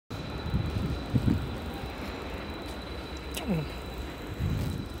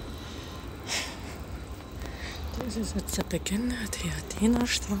Das ist jetzt der Beginn der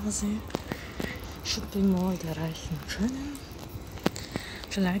Theatinerstraße. Schon die Mall der Reichen und Schönen.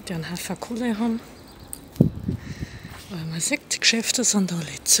 Für Leute, die einen Haufen Kohle haben. Weil man sieht, die Geschäfte sind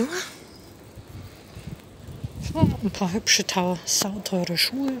alle zu. So, ein paar hübsche, sauteure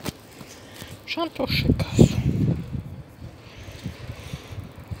Schuhe. Schaut doch schick aus.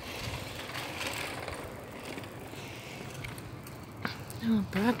 Ja,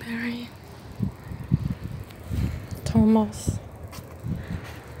 Burberry. Thomas.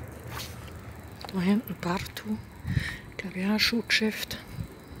 Da hinten Bartu. Ich glaube, ja, ein Schuhgeschäft.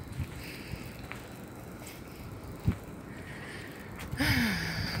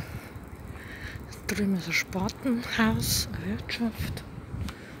 Da drüben ist ein Spartenhaus, eine Wirtschaft.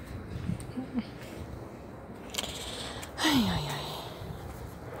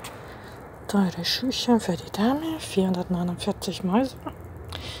 Teure Schuhe für die Dame, 449 Mäuse.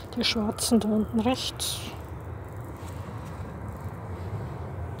 Die schwarzen da unten rechts.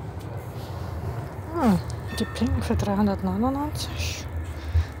 Die pinken für 399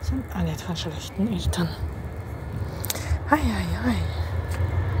 sind auch nicht von schlechten Eltern.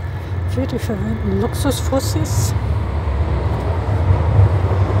 Für die verwöhnten Luxusfussis.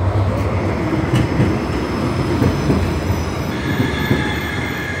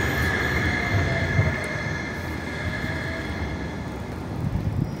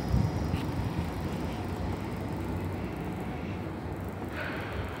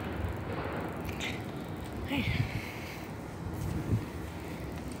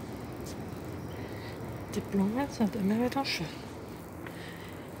 Die Blumen sind immer wieder schön.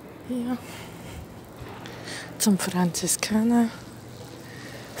 Hier zum Franziskaner.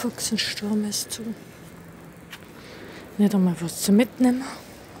 Fuchsensturm ist zu. Nicht einmal was zu mitnehmen.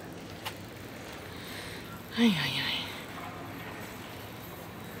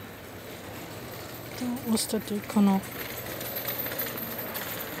 Da Osterdeko noch.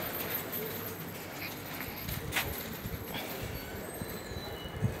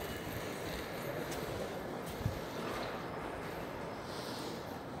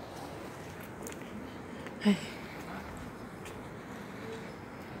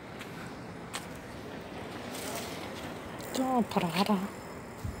 Da Prada.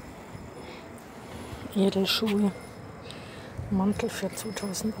 Edelschuhe. Mantel für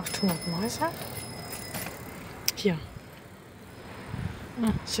 2800 Mäuse. Hier.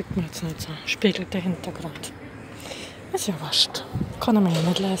 Sieht man jetzt nicht so. Spiegelt der Hintergrund. Ist ja wurscht. Kann er mir ja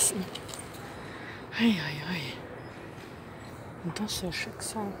nicht leisten. Und das soll schick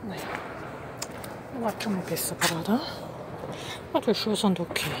sein. Nein. War schon mal besser, Prada. Aber die Schuhe sind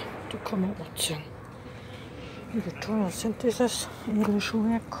okay. Die kann man anziehen. Wie teuer sind dieses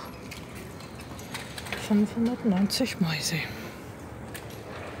Edelschuhe? 590 Mäuse.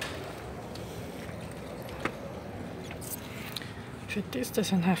 Für das, dass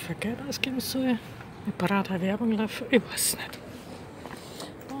ich ein Haufen Geld ausgeben soll, mit Prada Werbung laufen, ich weiß nicht.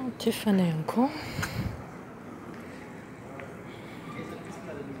 Und Tiffany & Co.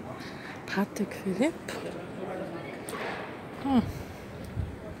 Patek Philippe.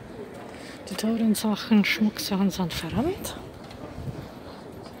 Die teuren Sachen, Schmucksachen sind verrannt.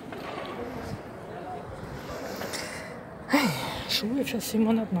 Schuhe für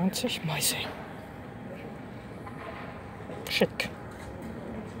 790 Mäuse. Schick.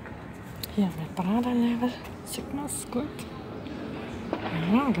 Hier mit Prada-Level. Sieht man es gut?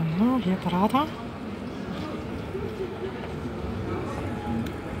 Ja, genau. Hier Prada.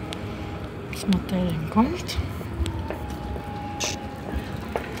 Das Modell in Gold.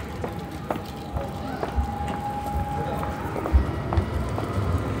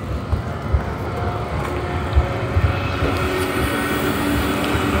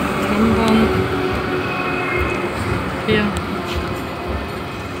 Hier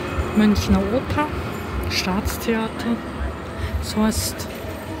Münchner Oper, Staatstheater, das heißt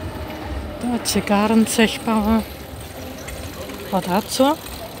der Zigarrenzechbauer war dazu.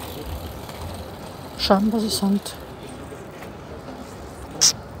 Schauen, was es sind.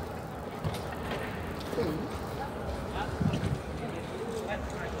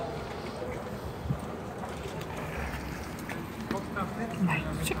 Nein,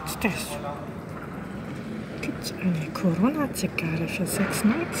 sieht das? Gibt es eine Corona-Zigarre für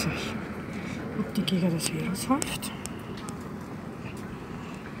 6,90? Ob die gegen das Virus hilft?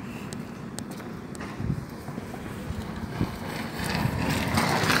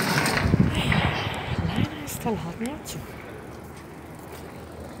 Leider ist der Laden ja zu.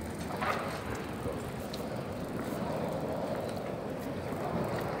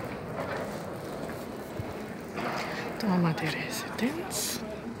 Da haben wir die Residenz.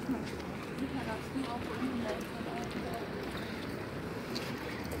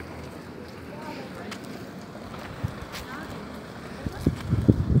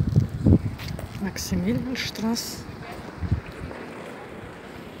 Maximilianstraße.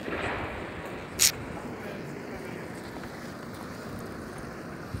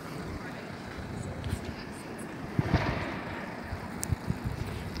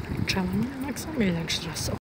 Schauen wir mal Maximilianstraße.